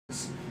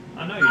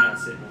I know you're not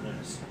sitting on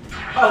this.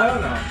 Oh, hell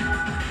no.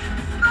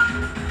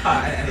 I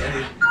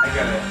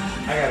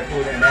gotta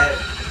pull that.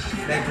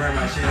 That burned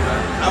my shit.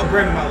 I was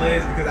burning my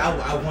legs because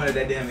I wanted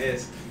that damn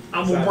S.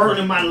 I'm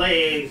burning my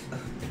legs.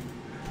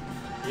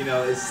 You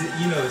know,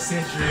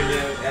 Century and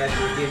them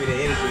actually give me the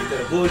energy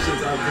instead of bullshit.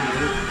 So I'm coming.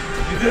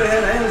 You could have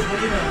had an S, but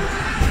you know.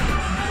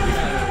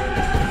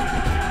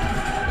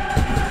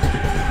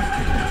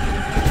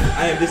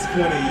 I am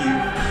disappointed in you,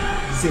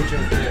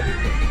 Century.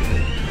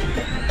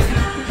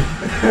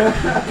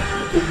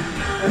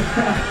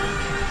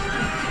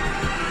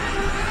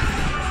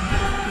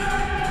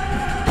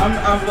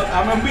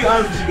 I'm gonna be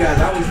honest with you guys.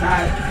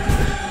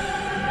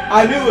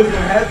 I knew it was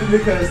gonna happen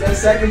because that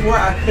second part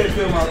I couldn't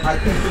feel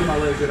my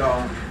legs at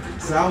all.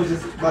 So I was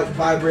just like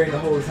vibrating the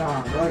whole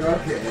time. Like,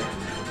 okay,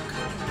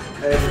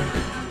 and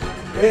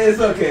it's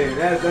okay.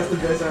 That's the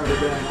best I've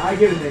ever done. I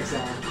get it next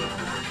time.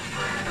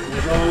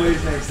 There's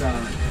always next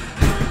time.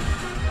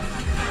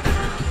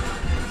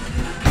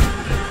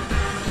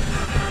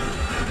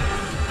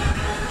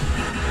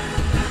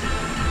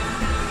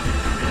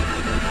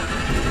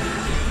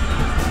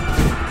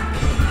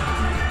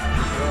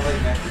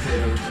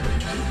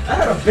 I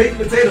had a baked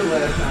potato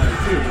last time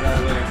too, by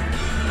the way.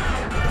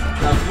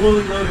 A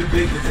fully loaded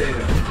baked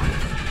potato.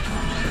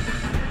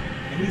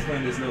 And he's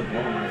playing this no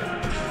ball.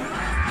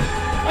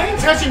 I ain't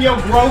touching your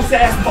gross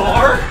ass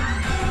bar.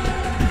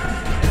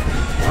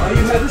 All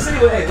you had to say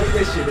was, hey, look at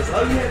this shit. That's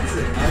all you had to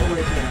say. All the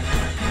way down.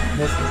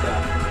 Mr.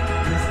 Stop.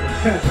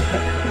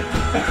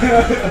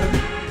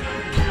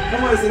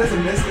 Come on, say that's a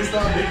Mr.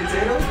 Stop baked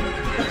potato?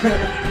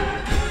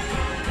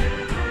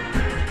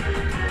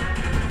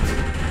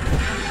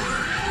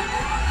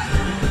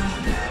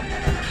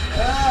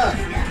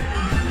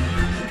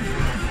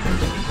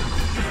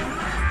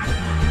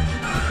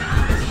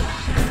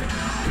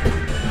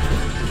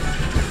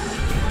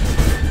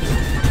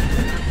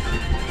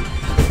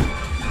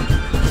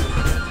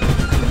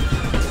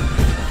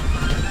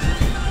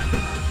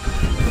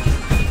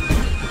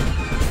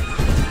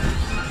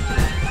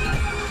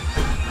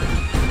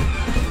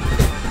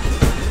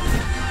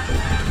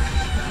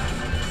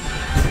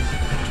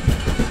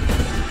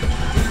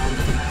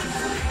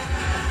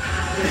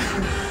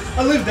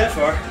 I lived that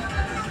far.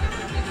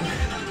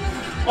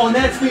 On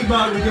that speed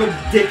mod with your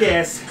dick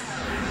ass.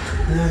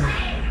 Did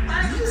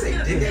you just say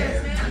dick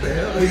ass? What the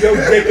hell? With your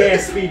dick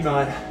ass speed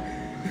mod.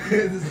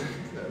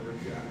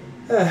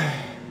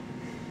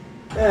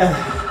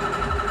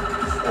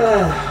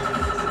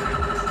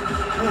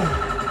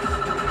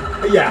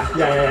 Yeah.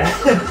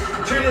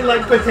 Treat it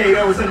like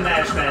potatoes and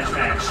mash.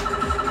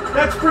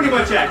 That's pretty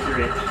much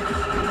accurate.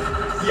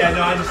 Yeah,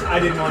 no, I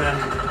didn't want to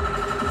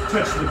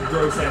touch the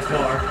gross ass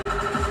bar.